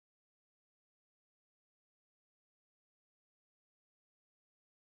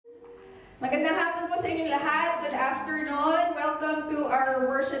Magandang hapon po sa inyong lahat. Good afternoon. Welcome to our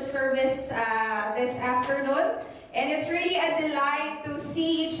worship service this afternoon. And it's really a delight to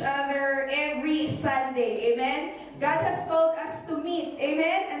see each other every Sunday. Amen. God has called us to meet.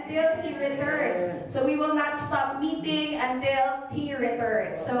 Amen. Until He returns. So we will not stop meeting until He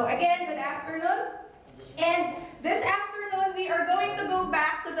returns. So again, good afternoon. And this afternoon, we are going to go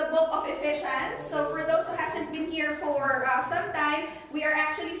back to the book of Ephesians. So for those who hasn't been here for some time, we are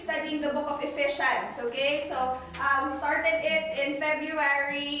actually studying the book of Ephesians. Okay, so we started it in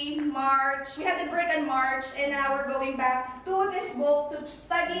February, March. We had a break in March, and now we're going back to this book to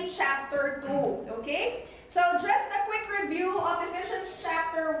study chapter 2. Okay, so just a quick review of Ephesians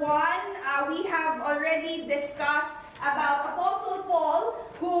chapter 1. We have already discussed about Apostle Paul,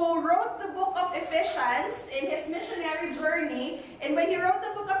 who wrote the book of Ephesians in his missionary journey. And when he wrote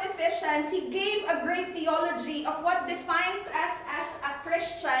the book of Ephesians, he gave a great theology of what defines us as a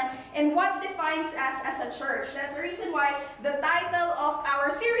Christian and what defines us as a church. That's the reason why the title of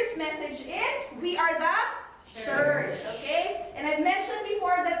our series message is We Are the Church. Okay? And I mentioned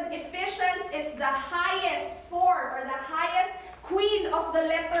before that Ephesians is the highest form or the highest queen of the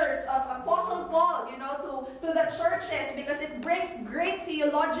letters of Apostle Paul, to the churches, because it brings great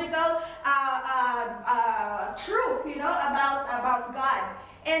theological truth, about God.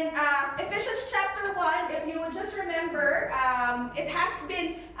 And Ephesians chapter 1, if you would just remember, it has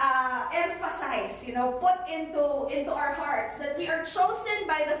been emphasized, put into our hearts that we are chosen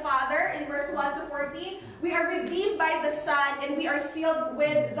by the Father in verse 1 to 14. We are redeemed by the Son, and we are sealed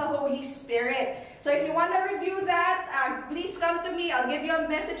with the Holy Spirit. So if you want to review that, please come to me. I'll give you a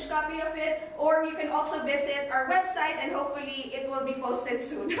message copy of it, or you can also visit our website, and hopefully it will be posted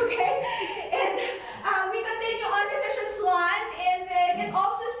soon, okay? And we continue on Ephesians 1, and it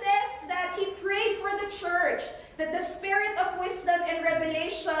also says that he prayed for the church, that the spirit of wisdom and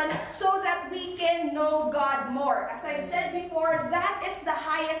revelation, so that we can know God more. As I've said before, that is the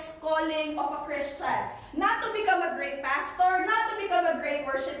highest calling of a Christian. Not to become a great pastor, not to become a great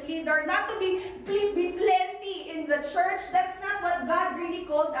worship leader, not to be plenty in the church. That's not what God really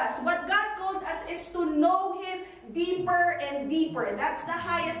called us. What God called us is to know Him deeper and deeper. That's the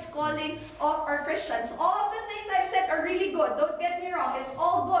highest calling of our Christians. All of the things I've said are really good. Don't get me wrong. It's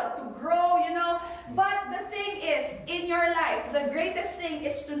all good to grow, But the thing is, in your life, the greatest thing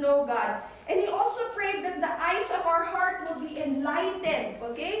is to know God. And he also prayed that the eyes of our heart will be enlightened,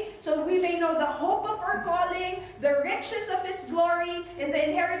 okay? So we may know the hope of our calling, the riches of His glory, and the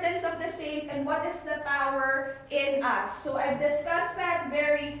inheritance of the saint, and what is the power in us. So I've discussed that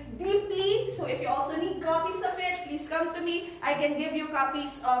very deeply. So if you also need copies of it, please come to me. I can give you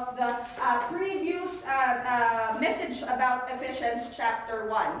copies of the previous message about Ephesians chapter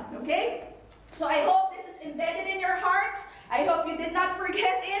 1, okay? So I hope this is embedded in your hearts. I hope you did not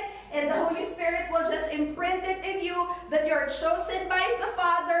forget it, and the Holy Spirit will just imprint it in you that you're chosen by the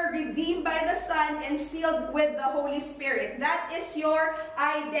Father, redeemed by the Son, and sealed with the Holy Spirit. That is your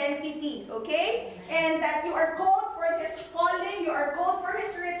identity, okay? And that you are called for His calling, you are called for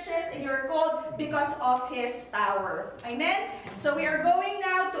His riches, and you are called because of His power. Amen? So we are going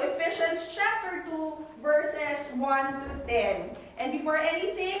now to Ephesians chapter 2, verses 1 to 10. And before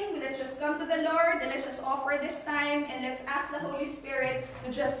anything, let's just come to the Lord, and let's just offer this time, and let's ask the Holy Spirit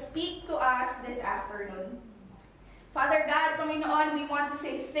to just speak to us this afternoon. Father God, Panginoon, we want to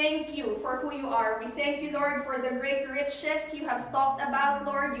say thank you for who you are. We thank you, Lord, for the great riches you have talked about,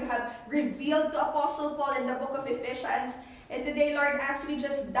 Lord. You have revealed to Apostle Paul in the book of Ephesians. And today, Lord, as we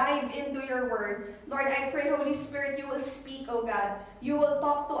just dive into your word, Lord, I pray, Holy Spirit, you will speak, oh God. You will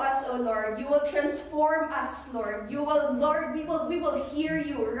talk to us, oh Lord. You will transform us, Lord. You will, Lord, we will hear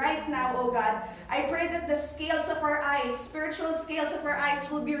you right now, oh God. I pray that the scales of our eyes, spiritual scales of our eyes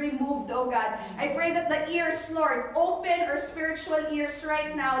will be removed, oh God. I pray that the ears, Lord, open our spiritual ears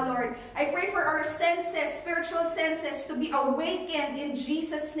right now, Lord. I pray for our senses, spiritual senses, to be awakened in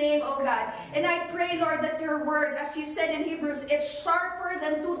Jesus' name, oh God. And I pray, Lord, that your word, as you said in Hebrews, it's sharper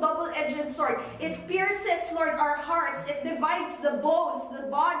than two double-edged sword. It pierces, Lord, our hearts. It divides the bones, the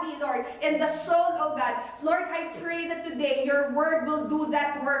body, Lord, and the soul, oh God. Lord, I pray that today your word will do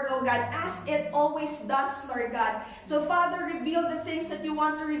that work, oh God, as it always does, Lord God. So, Father, reveal the things that you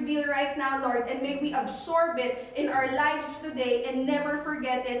want to reveal right now, Lord, and may we absorb it in our lives today and never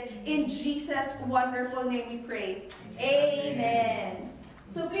forget it. In Jesus' wonderful name we pray. Amen.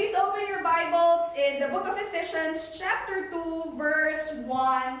 So please open your Bibles in the book of Ephesians chapter 2, verse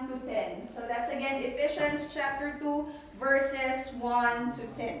 1 to 10. So that's again Ephesians chapter 2, verses 1 to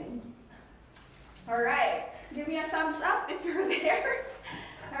 10. Alright, give me a thumbs up if you're there.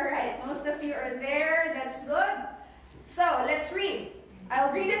 Alright, most of you are there. That's good. So let's read.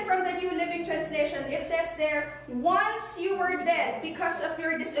 I'll read it from the New Living Translation. It says there, once you were dead because of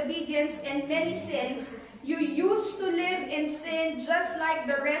your disobedience and many sins, you used to live in sin just like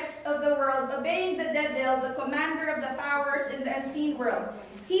the rest of the world, obeying the devil, the commander of the powers in the unseen world.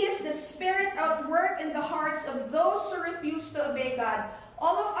 He is the spirit at work in the hearts of those who refuse to obey God.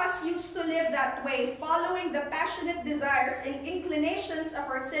 All of us used to live that way, following the passionate desires and inclinations of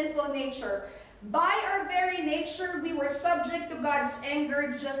our sinful nature. By our very nature, we were subject to God's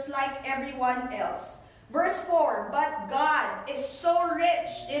anger just like everyone else. Verse 4, but God is so rich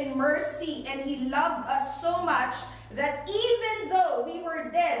in mercy and He loved us so much that even though we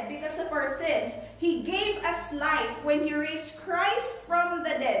were dead because of our sins, He gave us life when He raised Christ from the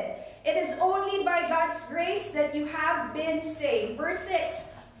dead. It is only by God's grace that you have been saved. Verse 6,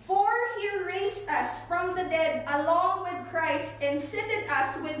 for He raised us from the dead along with Christ and seated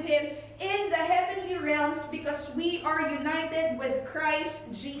us with Him in the heavenly realms because we are united with Christ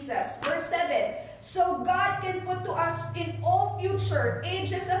Jesus. Verse 7, so God can put to us in all future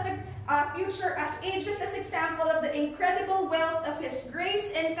ages as example of the incredible wealth of His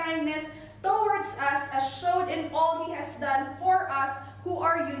grace and kindness towards us as shown in all He has done for us who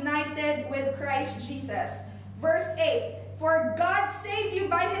are united with Christ Jesus. Verse 8, for God saved you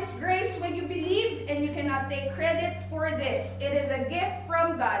by His grace when you believed, and you cannot take credit for this. It is a gift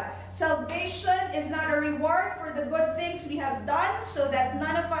from God. Salvation is not a reward for the good things we have done, so that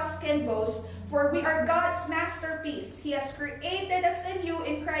none of us can boast. For we are God's masterpiece. He has created us anew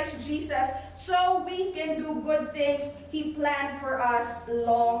in Christ Jesus, so we can do good things He planned for us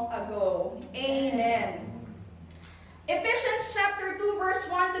long ago. Amen. Ephesians chapter 2 verse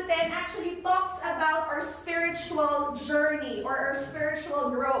 1 to 10 actually talks about our spiritual journey or our spiritual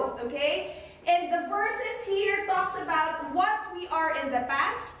growth, okay? And the verses here talks about what we are in the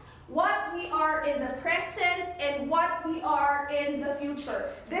past, what we are in the present, and what we are in the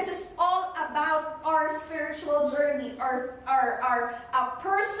future. This is all about our spiritual journey, our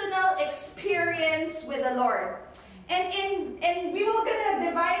personal experience with the Lord. And we will gonna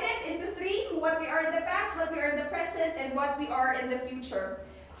divide it into three: what we are in the past, what we are in the present, and what we are in the future.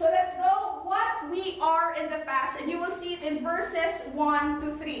 So let's go what we are in the past, and you will see it in verses 1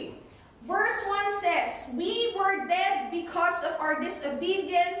 to 3. Verse 1 says, we were dead because of our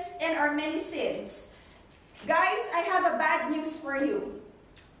disobedience and our many sins. Guys, I have a bad news for you.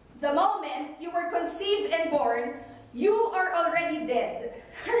 The moment you were conceived and born, you are already dead.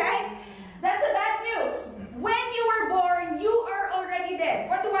 Right? That's a bad news. When you were born, you are already dead.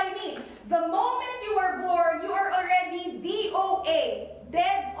 What do I mean? The moment you are born, you are already DOA,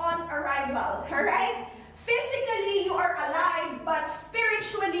 dead on arrival. Alright? Physically, you are alive, but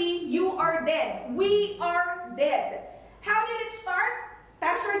spiritually, you are dead. We are dead. How did it start?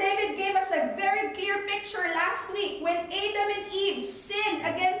 Pastor David gave us a very clear picture last week when Adam and Eve sinned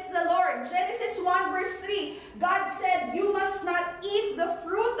against the Lord. Genesis 1 verse 3, God said, you must not eat the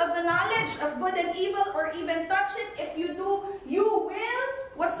fruit of the knowledge of good and evil or even touch it. If you do, you will,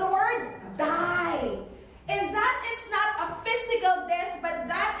 what's the word? Die. And that is not a physical death, but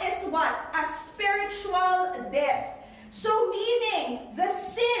that is what? A spiritual death. So meaning, the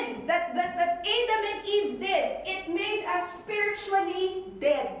sin that Adam and Eve did, it made us spiritually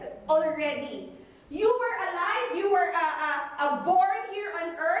dead already. You were alive, you were born here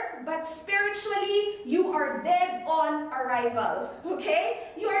on earth, but spiritually, you are dead on arrival.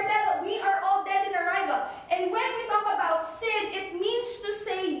 Okay? You are dead, we are all dead in arrival. And when we talk about sin, it means to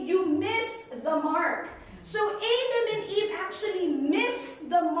say you miss the mark. So Adam and Eve actually missed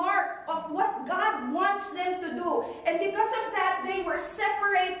the mark of what God wants them to do. And because of that, they were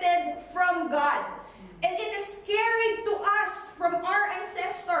separated from God. And it is carried to us from our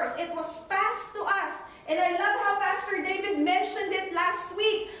ancestors. It was passed to us. And I love how Pastor David mentioned it last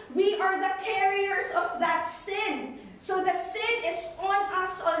week. We are the carriers of that sin. So the sin is on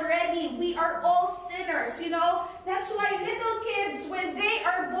us already. We are all sinners, you know. That's why little kids, when they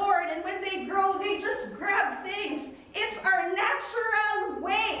are bored and when they grow, they just grab things. It's our natural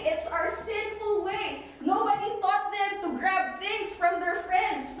way. It's our sinful way. Nobody taught them to grab things from their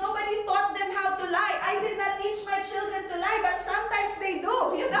friends. Nobody taught them how to lie. I did not teach my children to lie, but sometimes they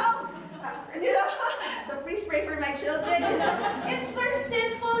do, you know. So please pray for my children. It's their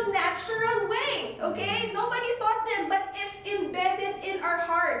sinful, natural way. Okay? Nobody taught them, but it's embedded in our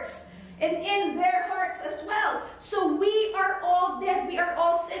hearts and in their hearts as well. So we are all dead. We are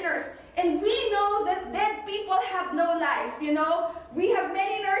all sinners. And we know that dead people have no life, you know. We have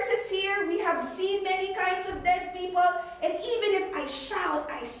many nurses here. We have seen many kinds of dead people. And even if I shout,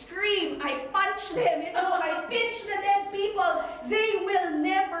 I scream, I punch them, you know, I pinch the dead people, they will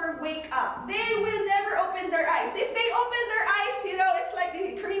never wake up. They will never open their eyes. If they open their eyes, you know, it's like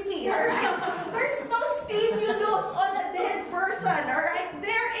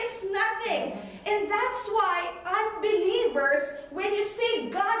unbelievers, when you say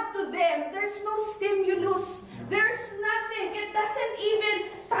God to them, there's no stimulus. There's nothing. It doesn't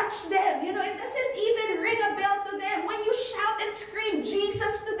even touch them. You know, it doesn't even ring a bell to them. When you shout and scream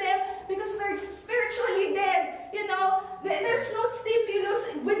Jesus to them, because they're spiritually dead, you know, there's no stimulus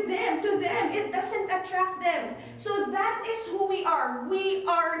with them, to them. It doesn't attract them. So that is who we are. We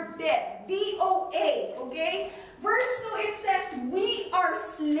are dead. D-O-A, okay? Verse 2, it says, we are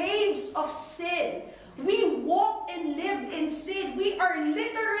slaves of sin. We walked and lived in sin. We are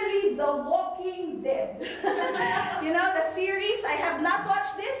literally the walking dead. You know, the series, I have not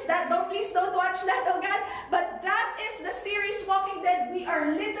watched this. Please don't watch that, oh God. But that is the series, Walking Dead. We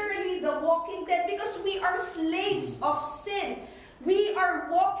are literally the walking dead because we are slaves of sin. We are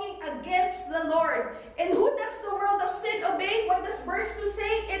walking against the Lord. And who does the world of sin obey? What does verse 2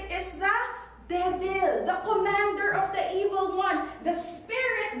 say? It is the devil, the commander of the evil one. The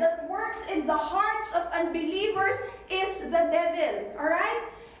spirit that works in the hearts of unbelievers is the devil. Alright?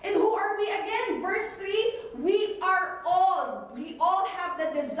 And who are we again? Verse 3, we all have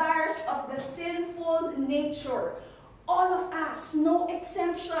the desires of the sinful nature. All of us, no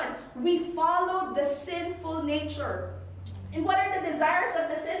exemption. We follow the sinful nature. And what are the desires of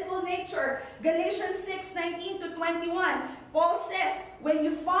the sinful nature? Galatians 6:19 to 21. Paul says, when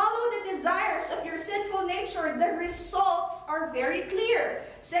you follow the desires of your sinful nature, the results are very clear.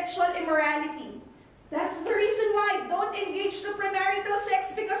 Sexual immorality. That's the reason why don't engage to premarital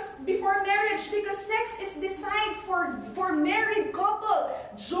sex before marriage, because sex is designed for married couple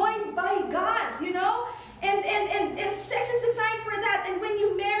joined by God, you know? And sex is designed for that. And when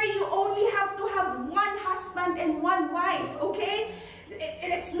you marry, you only have to have one husband and one wife, okay?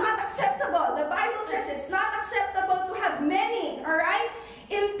 It's not acceptable. The Bible says it's not acceptable to have many, all right?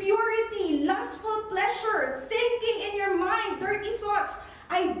 Impurity, lustful pleasure, thinking in your mind, dirty thoughts,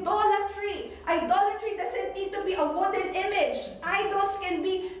 idolatry. Idolatry doesn't need to be a wooden image. Idols can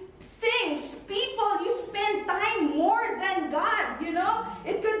be things, people you spend time more than God, you know?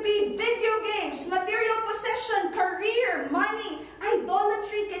 It could be video games, material possession, career, money.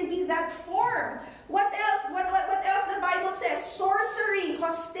 Idolatry can be that form. What else? What else the Bible says? Sorcery,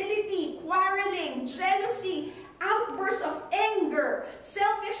 hostility, quarreling, jealousy, outbursts of anger,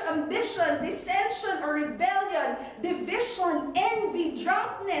 selfish ambition, dissension or rebellion, division, envy,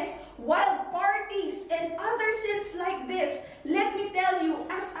 drunkenness, wild parties, and other sins like this. Let me tell you,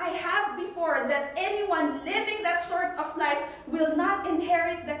 as I have before, that anyone living that sort of life will not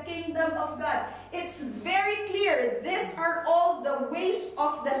inherit the kingdom of God. It's very clear. These are all the ways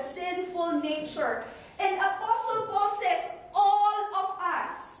of the sinful nature. And Apostle Paul says, all of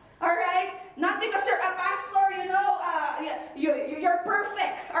us, all right? Not because you're a pastor, you know, you're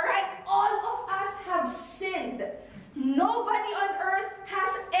perfect, all right? All of us have sinned. Nobody on earth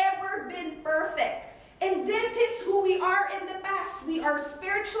has ever been perfect. And this is who we are in the past. We are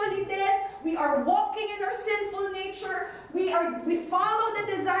spiritually dead. We are walking in our sinful nature. We follow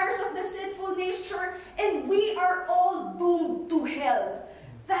the desires of the sinful nature. And we are all doomed to hell.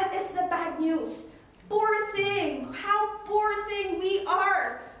 That is the bad news. Poor thing. How poor thing we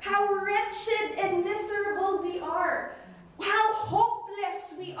are. How wretched and miserable we are. How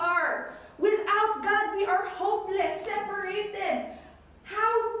hopeless we are. Without God, we are hopeless, separated.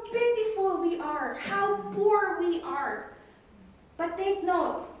 How pitiful we are. How poor we are. But take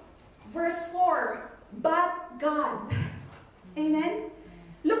note, verse 4, but God. Amen?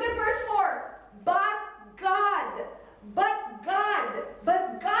 Look at verse 4. But God. But God.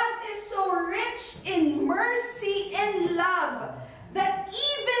 But God is so rich in mercy and love that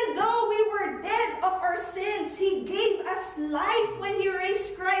even though we were dead of our sins, He gave us life when He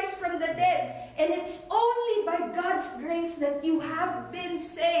raised Christ from the dead. And it's only by God's grace that you have been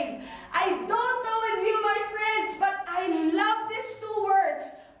saved. I don't know with you, my friends, but I love these two words.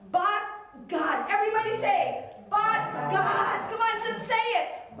 But God. Everybody say, but God. Come on, let's say it.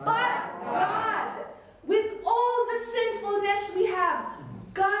 But God. With all the sinfulness we have,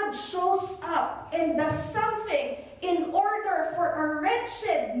 God shows up and does something in order for a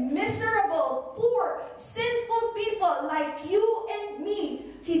wretched, miserable, poor, sinful people like you and me.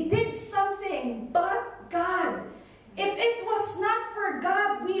 He did something, but God. If it was not for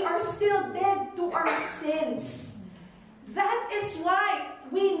God, we are still dead to our sins. That is why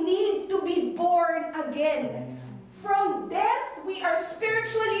we need to be born again. From death, we are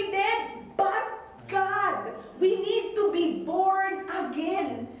spiritually dead, but God. We need to be born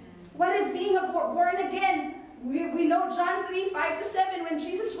again. What is being born again? We know John 3:5-7, when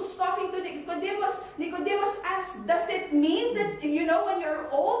Jesus was talking to Nicodemus asked, does it mean that, you know, when you're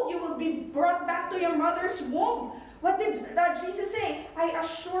old, you will be brought back to your mother's womb? What did Jesus say? I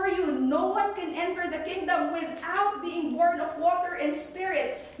assure you, no one can enter the kingdom without being born of water and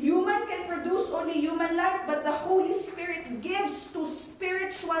spirit. Human can produce only human life, but the Holy Spirit gives to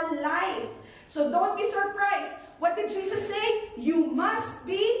spiritual life. So don't be surprised. What did Jesus say? You must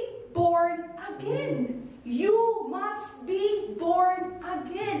be born again. You must be born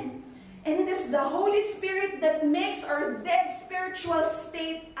again. And it is the Holy Spirit that makes our dead spiritual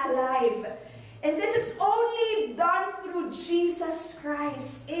state alive. And this is only done through Jesus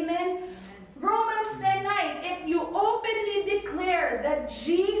Christ. Amen? Romans 10:9, if you openly declare that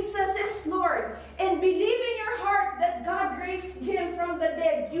Jesus is Lord and believe in your heart that God raised Him from the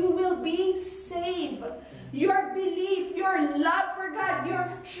dead, you will be saved. Your belief, your love for God,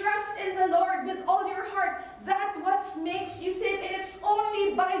 your trust in the Lord with all your heart, that's what makes you saved. And it's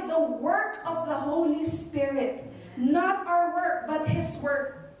only by the work of the Holy Spirit. Not our work, but His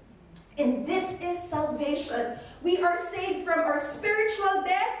work. And this is salvation. We are saved from our spiritual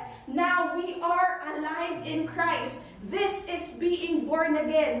death. Now we are alive in Christ. This is being born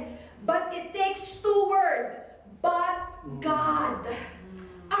again. But it takes two words. But God.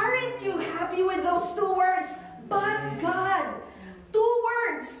 Aren't you happy with those two words? But God. Two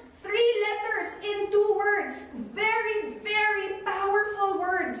words. 3 letters in 2 words. Very, very powerful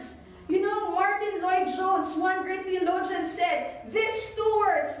words. You know, Martin Lloyd-Jones, one great theologian, said, these 2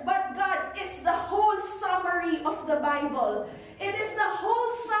 words, but God, is the whole summary of the Bible. It is the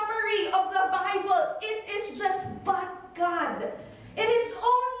whole summary of the Bible. It is just but God. It is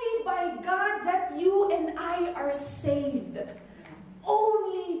only by God that you and I are saved.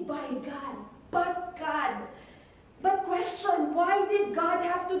 Only by God. But God. But question, why did God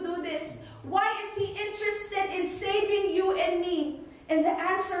have to do this? Why is He interested in saving you and me? And the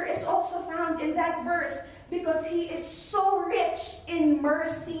answer is also found in that verse, because He is so rich in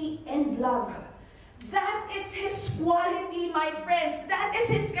mercy and love. That is His quality, my friends. That is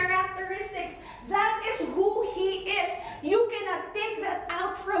His characteristics. That is who He is. You cannot take that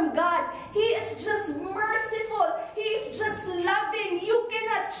out from God. He is just merciful. He is just loving. You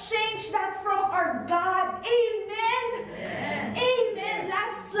cannot change that from our God. Amen. Amen. Amen.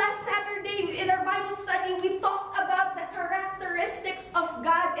 Last Saturday in our Bible study, we talked about the characteristics of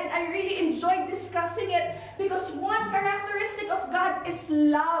God, and I really enjoyed discussing it because one characteristic of God is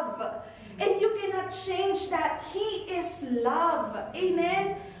love. And you cannot change that. He is love.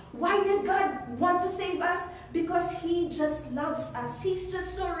 Amen. Why did God want to save us? Because He just loves us. He's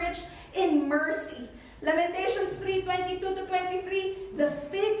just so rich in mercy. Lamentations 3:22-23, the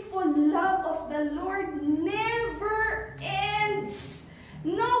faithful love of the Lord never ends.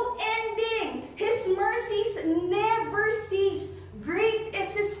 No ending. His mercies never cease. Great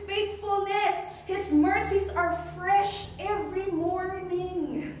is His faithfulness. His mercies are fresh every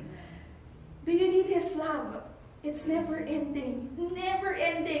morning. Do you need His love? It's never ending. Never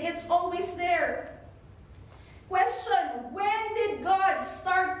ending. It's always there. Question, when did God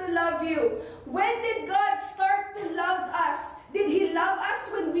start to love you? When did God start to love us? Did He love us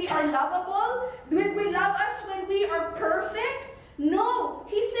when we are lovable? Did we love us when we are perfect? No.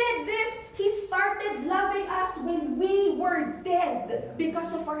 He said this, He started loving us when we were dead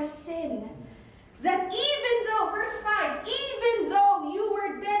because of our sin. That even though, verse 5, even though you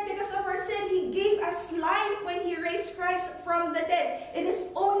were dead because of our sin, He gave us life when He raised Christ from the dead. It is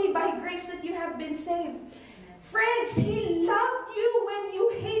only by grace that you have been saved. Friends, He loved you when you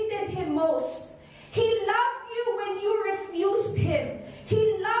hated Him most. He loved you when you refused Him.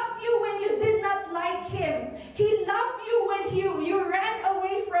 He loved you when you did not like Him. He loved you when you ran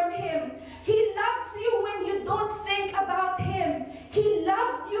away from Him. He loves you when you don't think about Him. He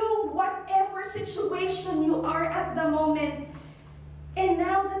loved you whatever situation you are at the moment. And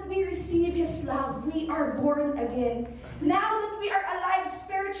now that we receive His love, we are born again. Now that we are alive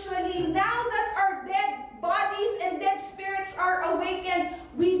spiritually, now that our dead bodies and dead spirits are awakened,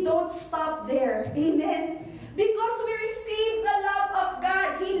 we don't stop there. Amen. Because we received the love of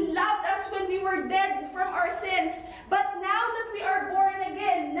God. He loved us when we were dead from our sins. But now that we are born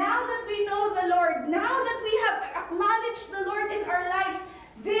again, now that we know the Lord, now that we have acknowledged the Lord in our lives,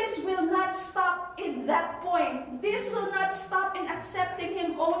 this will not stop in that point. This will not stop in accepting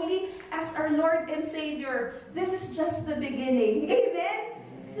Him only as our Lord and Savior. This is just the beginning. Amen?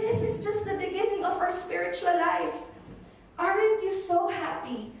 This is just the beginning of our spiritual life. Aren't you so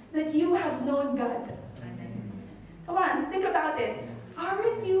happy that you have known God? Come on, think about it.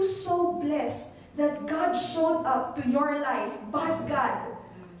 Aren't you so blessed that God showed up to your life? But God,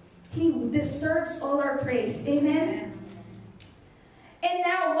 He deserves all our praise. Amen? And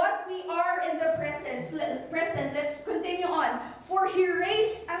now, what we are in the present, let's continue on. For He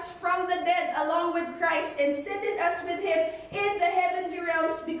raised us from the dead along with Christ and seated us with Him in the heavenly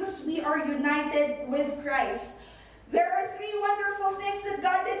realms because we are united with Christ. There are three wonderful things that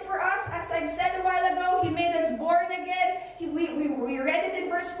God did for us. As I said a while ago, He made us born again. We read it in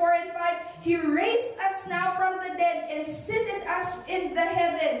verse 4 and 5. He raised us now from the dead and seated us in the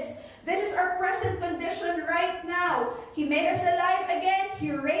heavens. This is our present condition right now. He made us alive again.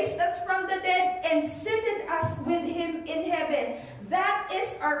 He raised us from the dead and seated us with Him in heaven. That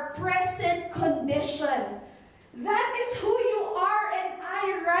is our present condition. That is who you are and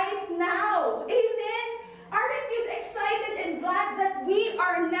I right now. Amen. Aren't you excited and glad that we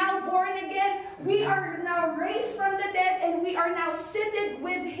are now born again? We are now raised from the dead and we are now seated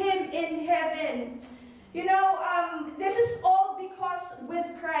with Him in heaven. You know, this is all because with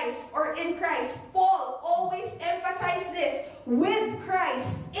Christ or in Christ. Paul always emphasized this. With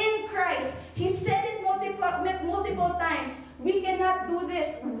Christ, in Christ. He said it multiple times. We cannot do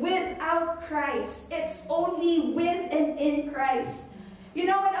this without Christ. It's only with and in Christ. You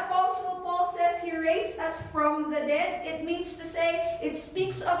know, when Apostle Paul says He raised us from the dead, it means to say, it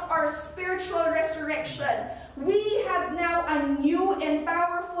speaks of our spiritual resurrection. We have now a new and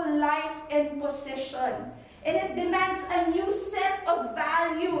powerful life and position. And it demands a new set of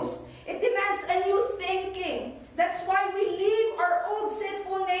values. It demands a new thinking. That's why we leave our old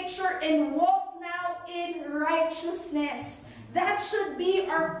sinful nature and walk now in righteousness. That should be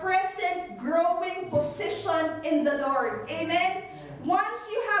our present growing position in the Lord. Amen? Once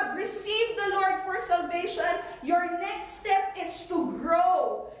you have received the Lord for salvation, your next step is to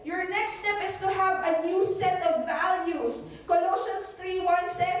grow. Your next step is to have a new set of values. Colossians 3:1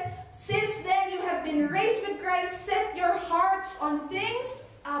 says, since then you have been raised with Christ, set your hearts on things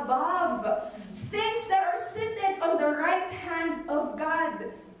above. Things that are seated on the right hand of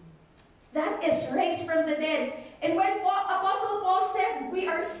God. That is raised from the dead. And when Apostle Paul said we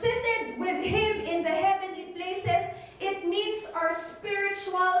are seated with Him in the heavenly places, it means our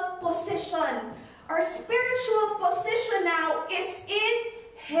spiritual position. Our spiritual position now is in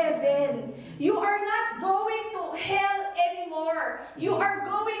heaven. You are not going to hell anymore. You are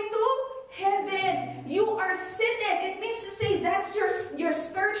going to heaven. You are seated. It means to say that's your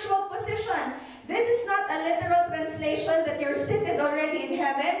spiritual position. This is not a literal translation that you're seated already in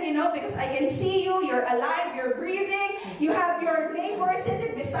heaven, you know, because I can see you, you're alive, you're breathing, you have your neighbor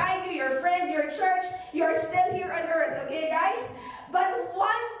seated beside you, your friend, your church, you're still here on earth, okay guys? But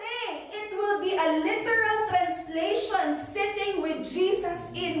one day, it will be a literal translation, sitting with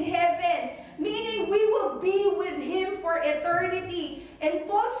Jesus in heaven, meaning we will be with Him for eternity. And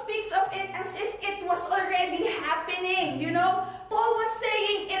Paul speaks of it as if it was already happening, you know? Paul was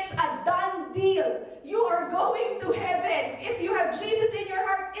saying it's a done deal. You are going to heaven. If you have Jesus in your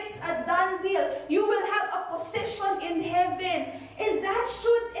heart, it's a done deal. You will have a position in heaven. And that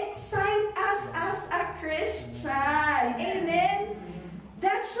should excite us as a Christian. Amen?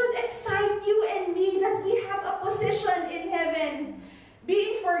 That should excite you and me that we have a position in heaven.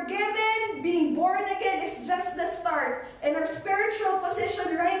 Being forgiven, being born again is just the start. And our spiritual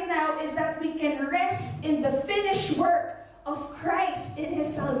position right now is that we can rest in the finished work of Christ in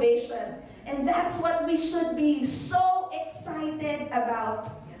His salvation. And that's what we should be so excited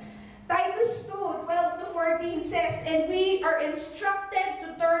about. Titus 2:12-14 says, and we are instructed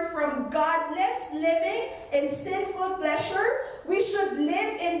to turn from godless living and sinful pleasure. We should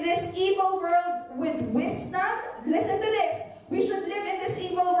live in this evil world with wisdom. Listen to this. We should live in this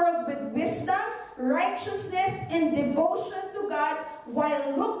evil world with wisdom, righteousness, and devotion to God,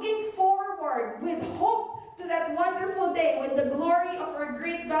 while looking forward with hope to that wonderful day when the glory of our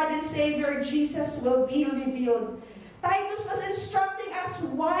great God and Savior Jesus will be revealed. Titus was instructing us,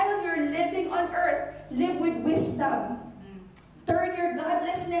 while you're living on earth, live with wisdom. Turn your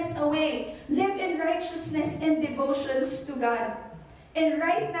godlessness away. Live in righteousness and devotions to God. And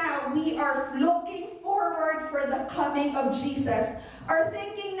right now, we are looking forward for the coming of Jesus. Our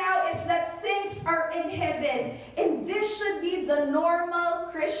thinking now is that things are in heaven. And this should be the normal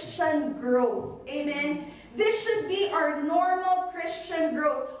Christian growth. Amen? This should be our normal Christian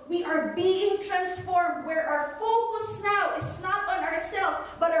growth. We are being transformed, where our focus now is not on ourselves,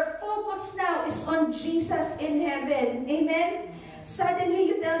 but our focus now is on Jesus in heaven. Amen? Suddenly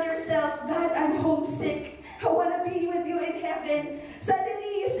you tell yourself, God, I'm homesick. I want to be with you in heaven.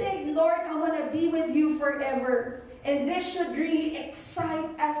 Suddenly you say, Lord, I want to be with you forever. And this should really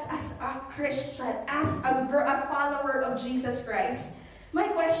excite us as a Christian, as a follower of Jesus Christ. My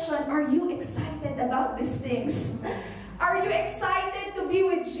question, are you excited about these things? Are you excited to be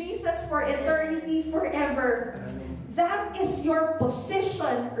with Jesus for eternity, forever? That is your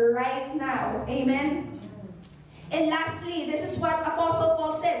position right now. Amen? And lastly, this is what Apostle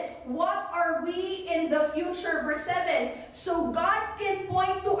Paul said. What are we in the future? Verse 7. So God can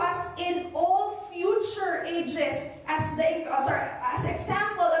point to us in all future ages as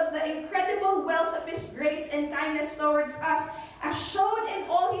example of the incredible wealth of His grace and kindness towards us, as shown in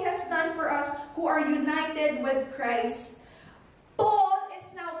all He has done for us who are united with Christ. Paul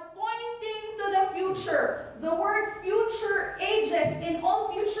is now pointing to the future. The word future ages, in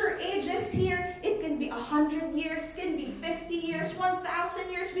all future ages here, it can be 100 years, can be 50 years,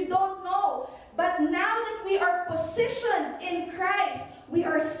 1,000 years, we don't know. But now that we are positioned in Christ, we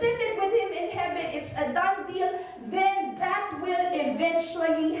are seated with Him in heaven, it's a done deal, then that will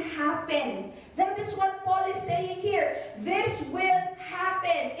eventually happen. That is what Paul is saying here. This will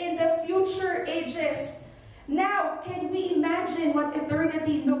happen in the future ages. Now, can we imagine what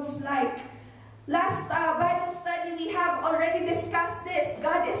eternity looks like? Last Bible study, we have already discussed this.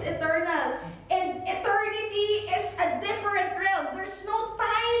 God is eternal. And eternity is a different realm. There's no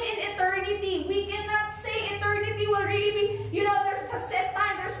time in eternity. We cannot say eternity will really be, there's a set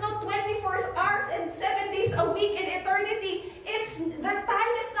time. There's no 24 hours and 7 days a week in eternity. The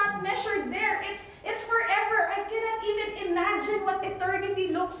time is not measured there. It's forever. I cannot even imagine what eternity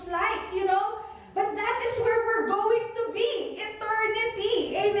looks like, But that is where we're going to be.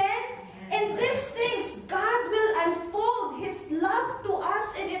 Eternity. Amen? And these things, God will unfold His love to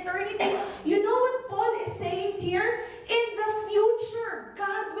us in eternity. You know what Paul is saying here? In the future,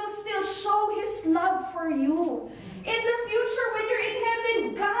 God will still show His love for you. In the future, when you're in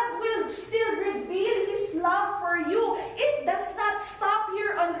heaven, God will still reveal His love for you. It does not stop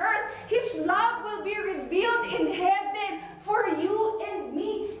here on earth. His love will be revealed in heaven for you and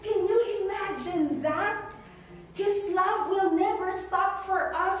me. Can you imagine that? His love will never stop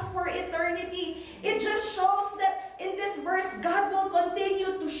for us for eternity. It just shows that in this verse, God will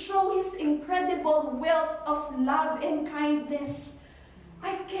continue to show His incredible wealth of love and kindness.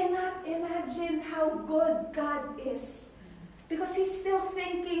 I cannot imagine how good God is, because He's still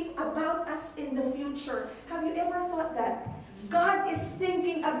thinking about us in the future. Have you ever thought that? God is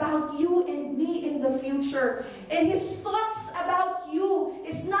thinking about you and me in the future. And His thoughts about you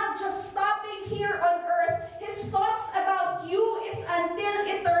is not just stopping here on earth. His thoughts about you is until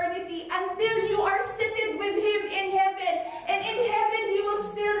eternity, until you are seated with Him in heaven. And in heaven, He will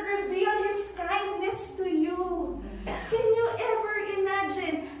still reveal His kindness to you. Can you ever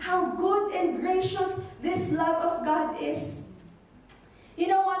imagine how good and gracious this love of God is? You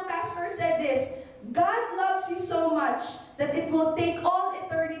know what? Pastor said this. God loves you so much that it will take all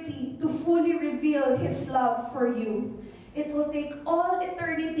eternity to fully reveal His love for you. It will take all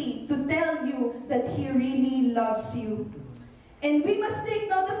eternity to tell you that He really loves you. And we must take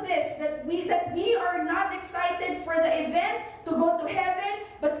note of this, that we are not excited for the event to go to heaven,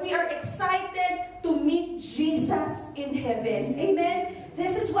 but we are excited to meet Jesus in heaven. Amen?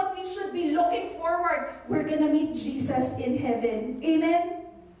 This is what we should be looking forward. We're going to meet Jesus in heaven. Amen?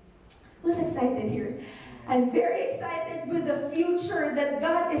 Who's excited here? I'm very excited with the future that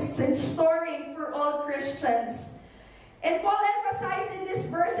God is storing for all Christians. And Paul emphasized in these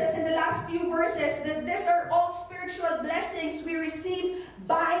verses, in the last few verses, that these are all spiritual blessings we receive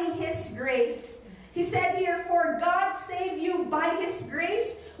by His grace. He said here, for God saved you by His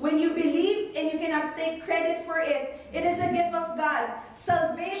grace when you believe, and you cannot take credit for it. It is a gift of God.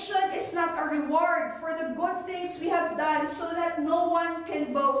 Salvation is not a reward for the good things we have done, so that no one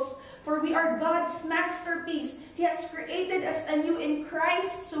can boast. For we are God's masterpiece. He has created us anew in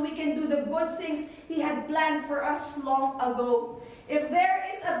Christ so we can do the good things He had planned for us long ago. If there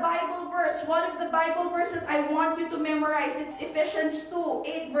is a Bible verse, one of the Bible verses I want you to memorize, it's Ephesians 2,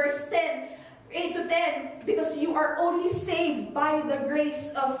 8 verse 10. 8 to 10, because you are only saved by the grace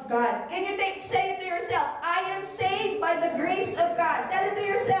of God. Can you say it to yourself? I am saved by the grace of God. Tell it to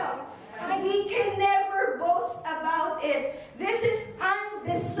yourself. I can never boast about it. This is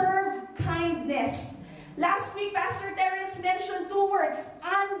undeserved kindness. Last week, Pastor Terence mentioned two words,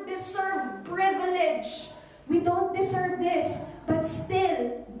 undeserved privilege. We don't deserve this, but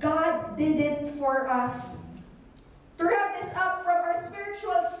still, God did it for us. To wrap this up, from our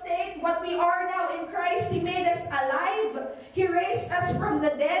spiritual state, what we are now in Christ, He made us alive. He raised us from the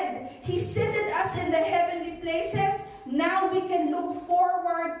dead. He seated us in the heavenly places. Now we can look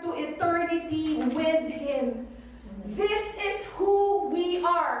forward to eternity with Him. This is who we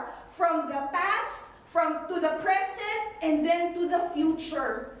are, from the past, to the present, and then to the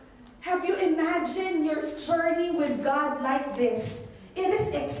future. Have you imagined your journey with God like this? It is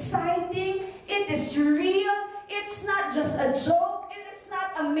exciting. It is real. It's not just a joke. It is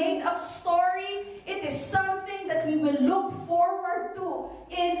not a made-up story. It is something that we will look forward to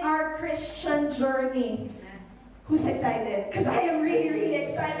in our Christian journey. Who's excited? Because I am really, really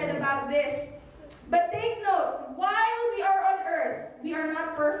excited about this. But take note, while we are on earth, we are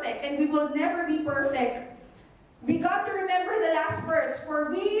not perfect, and we will never be perfect. We got to remember the last verse,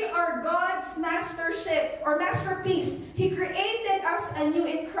 for we are God's mastership or masterpiece. He created us anew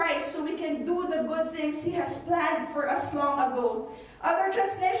in Christ so we can do the good things He has planned for us long ago. Other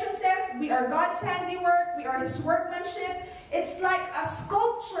translation says, we are God's handiwork, we are His workmanship. It's like a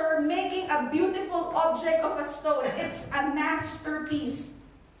sculpture making a beautiful object of a stone. It's a masterpiece.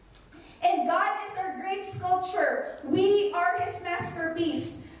 And God is our great sculpture. We are His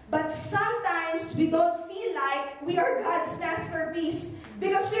masterpiece. But sometimes we don't feel like we are God's masterpiece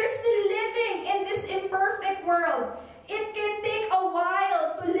because we're still living in this imperfect world. It can take a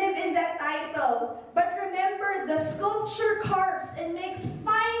while to live in that title. But remember, the sculpture carves and makes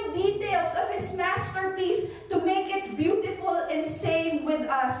fine details of His masterpiece to make it beautiful and same with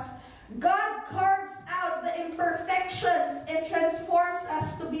us. God carves out the imperfections and transforms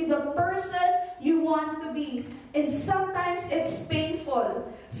us to be the person you want to be. And sometimes it's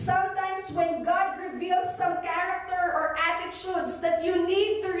painful. Sometimes when God reveals some character or attitudes that you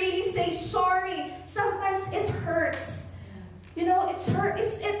need to really say sorry, sometimes it hurts. You know, it's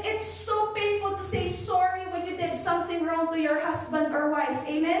so painful to say sorry when you did something wrong to your husband or wife.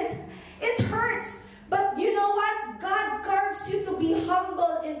 Amen? It hurts. But you know what? God carves you to be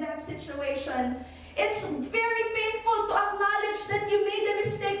humble in that situation. It's very painful to acknowledge that you made a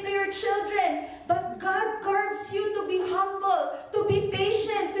mistake to your children. But God carves you to be humble, to be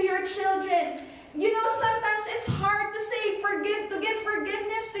patient to your children. You know, sometimes it's hard to say to give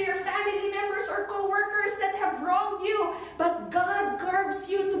forgiveness to your family members or co-workers that have wronged you. But God carves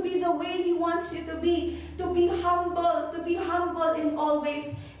you to be the way He wants you to be humble in all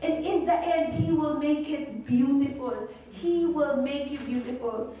ways. And in the end, He will make it beautiful. He will make you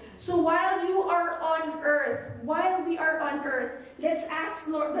beautiful. So while you are on earth, let's ask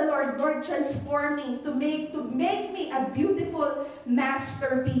the Lord, transform me to make me a beautiful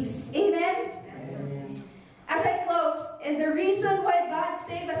masterpiece. Amen? As I close, and the reason why God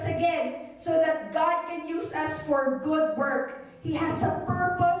saved us again, so that God can use us for good work. He has a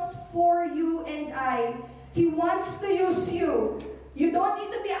purpose for you and I. He wants to use you. You don't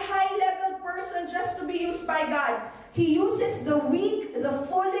need to be a high-level person just to be used by God. He uses the weak, the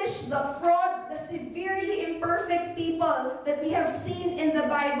foolish, the fraud, the severely imperfect people that we have seen in the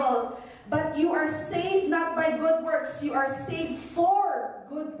Bible. But you are saved not by good works. You are saved for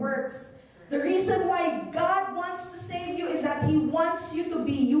good works. The reason why God wants to save you is that He wants you to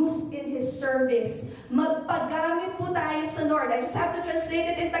be used in His service. Magpagamit po tayo sa Lord. I just have to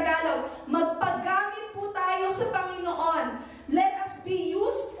translate it in Tagalog. Magpagamit po tayo sa Panginoon. Let us be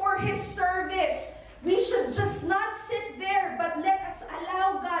used for His service. We should just not sit there, but let us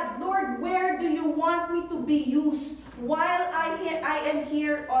allow God, Lord, where do you want me to be used while I am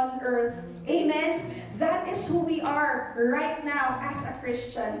here on earth? Amen? That is who we are right now as a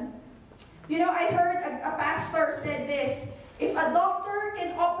Christian. You know, I heard a pastor said this, if a doctor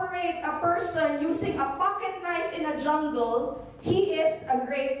can operate a person using a pocket knife in a jungle, he is a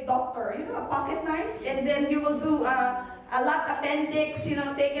great doctor. You know, a pocket knife? And then you will do a lap appendix, you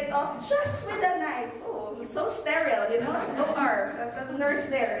know, take it off just with a knife. Oh, so sterile, you know, OR. The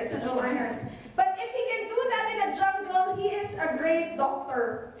nurse there, it's an OR nurse. But if he can do that in a jungle, he is a great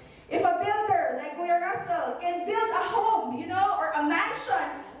doctor. If a builder, like Kuya Russell, can build a home, you know, or a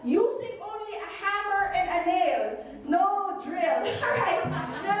mansion, using only a hammer and a nail, no drill, right?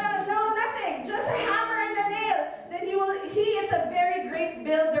 No, nothing, just a hammer and a nail, then he is a very great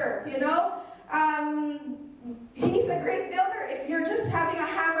builder, you know? He's a great builder if you're just having a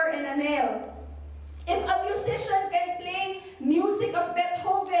hammer and a nail. If a musician can play music of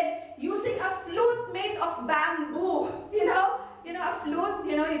Beethoven using a flute made of bamboo, you know a flute,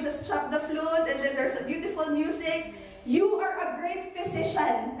 you know, you just chop the flute and then there's a beautiful music. You are a great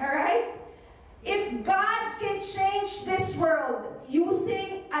physician, all right? If God can change this world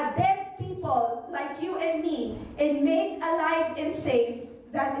using a dead people like you and me and made alive and saved,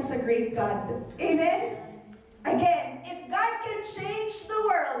 that is a great God. Amen? Again, if God can change the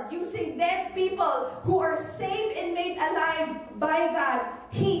world using dead people who are saved and made alive by God,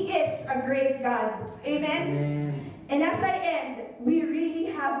 He is a great God. Amen? And as I end, we really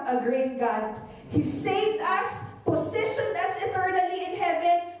have a great God. He saved us, positioned us eternally in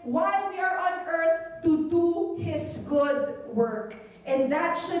heaven while we are on earth to do His good work. And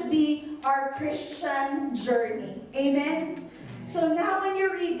that should be our Christian journey. Amen? So now when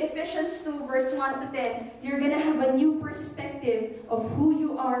you read Ephesians 2 verse 1 to 10, you're going to have a new perspective of who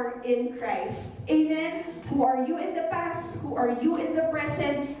you are in Christ. Amen? Who are you in the past? Who are you in the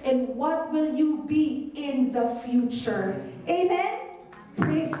present? And what will you be in the future? Amen?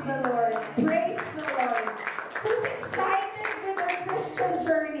 Praise the Lord. Praise the Lord. Who's excited with our Christian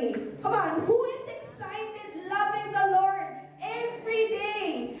journey? Come on, who is excited loving the Lord every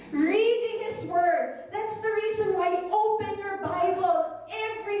day, reading His Word? That's the reason why you open your Bible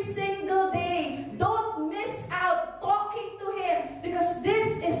every single day. Don't miss out talking to Him, because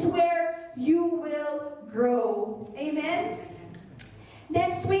this is where you will grow. Amen?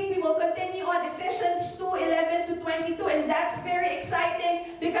 Next week, we will continue on Ephesians 2:11 to 22, and that's very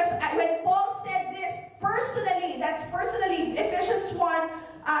exciting because when Paul said this personally, that's personally, Ephesians 2, 1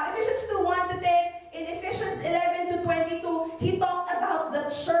 to 10, in Ephesians 11 to 22, he talked about the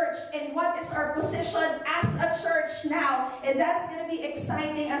church and what is our position as a church now, and that's going to be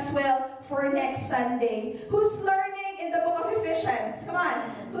exciting as well for next Sunday. Who's learning in the book of Ephesians? Come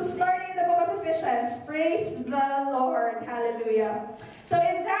on. Who's learning in the book of Ephesians? Praise the Lord. Hallelujah. So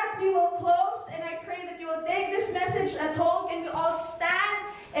in that, we will close, and I pray that you will take this message at home. Can we all stand,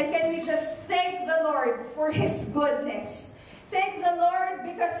 and can we just thank the Lord for His goodness? Thank the Lord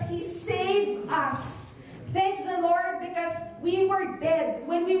because He saved us. Thank the Lord because we were dead.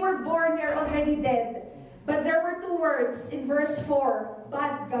 When we were born, we are already dead. But there were two words in verse 4,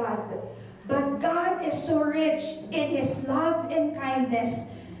 but God. But God is so rich in His love and kindness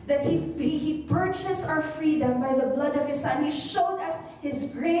that He purchased our freedom by the blood of His Son. He showed us His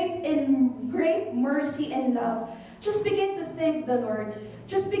great mercy and love. Just begin to thank the Lord.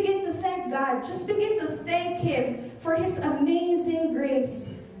 Just begin to thank God. Just begin to thank Him for His amazing grace.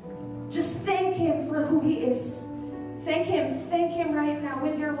 Just thank Him for who He is. Thank Him right now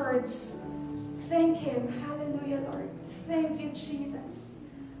with your words. Thank Him. Hallelujah, Lord. Thank you, Jesus.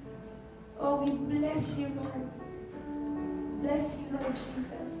 Oh, we bless you, Lord. Bless you, Lord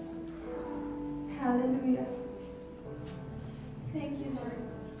Jesus. Hallelujah. Thank you, Lord.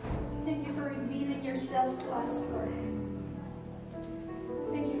 Thank you for revealing yourself to us, Lord.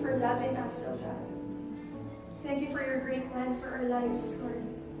 Thank you for loving us, oh God. Thank you for your great plan for our lives, Lord.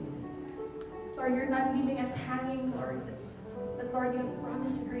 Lord, you're not leaving us hanging, Lord. But Lord, you have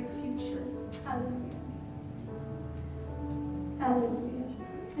promised a great future. Hallelujah. Hallelujah.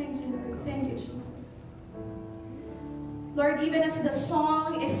 Thank you, Lord. Thank you, Jesus. Lord, even as the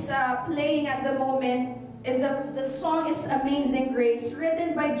song is playing at the moment, and the song is Amazing Grace,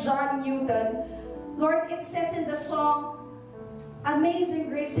 written by John Newton. Lord, it says in the song, Amazing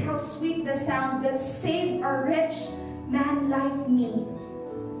grace, how sweet the sound that saved a wretch man like me.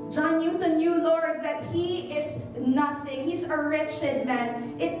 John Newton knew, Lord, that he is nothing. He's a wretched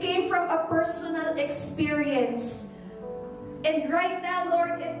man. It came from a personal experience. And right now,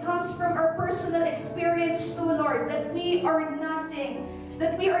 Lord, it comes from our personal experience too, Lord, that we are nothing,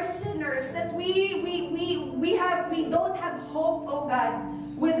 that we are sinners, that we don't have hope, oh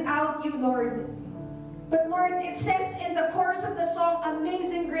God, without you, Lord. But Lord, it says in the chorus of the song,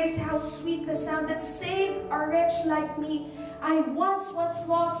 Amazing grace, how sweet the sound that saved a wretch like me. I once was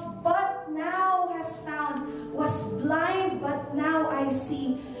lost, but now has found, was blind, but now I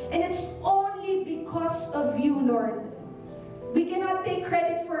see. And it's only because of you, Lord. We cannot take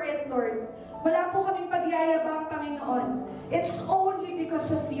credit for it, Lord. Wala po kaming pagyayabang, Panginoon. It's only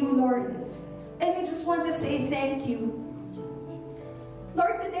because of you, Lord. And we just want to say thank you.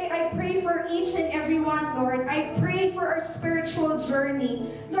 Lord, today I pray for each and every one, Lord. I pray for our spiritual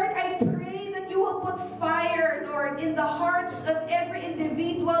journey. Lord, I pray that you will put fire, Lord, in the hearts of every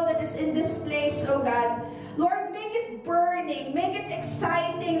individual that is in this place, oh God. Lord, make it burning. Make it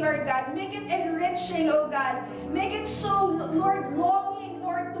exciting, Lord God. Make it enriching, oh God. Make it so, Lord, longing,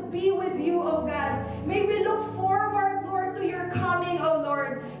 Lord, to be with you, oh God. May we look forward, Lord, to your coming, oh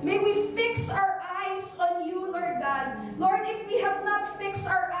Lord. May we fix our eyes on you, Lord God. Lord, if we have not fixed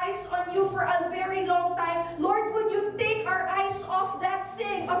our eyes on you for a very long time, Lord, would you take our eyes off that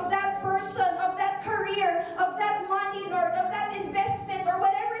thing, of that person, of that career, of that money, Lord, of that investment, or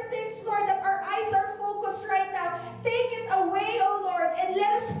whatever things, Lord, that our eyes are focused right now. Take it away, oh Lord, and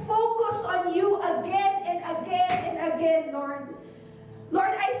let us focus on you again and again and again, Lord.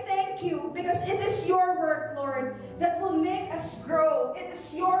 Lord, I thank you because it is your work, Lord, that will make us grow. It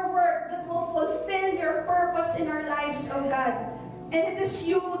is your work that will fulfill your purpose in our lives, oh God. And it is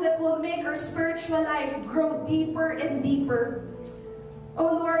you that will make our spiritual life grow deeper and deeper.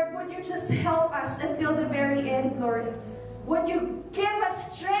 Oh Lord, would you just help us until the very end, Lord? Would you give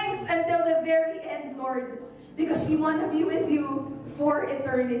us strength until the very end, Lord? Because we want to be with you for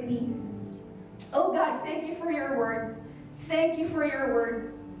eternity. Oh God, thank you for your word. Thank you for your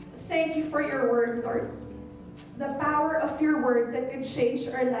word. Thank you for your word, Lord. The power of your word that could change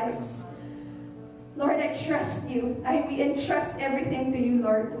our lives. Lord, I trust you. We entrust everything to you,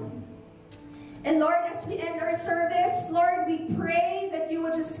 Lord. And Lord, as we end our service, Lord, we pray that you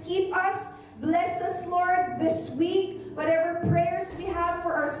will just keep us. Bless us, Lord, this week. Whatever prayers we have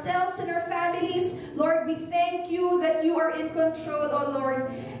for ourselves and our families, Lord, we thank you that you are in control, oh Lord.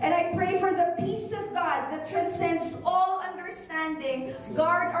 And I pray for the peace of God that transcends all understanding.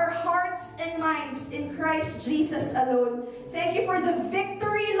 Guard our hearts and minds in Christ Jesus alone. Thank you for the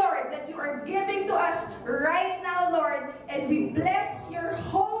victory, Lord, that you are giving to us right now, Lord. And we bless your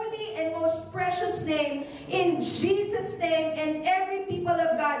holy and most precious name in Jesus'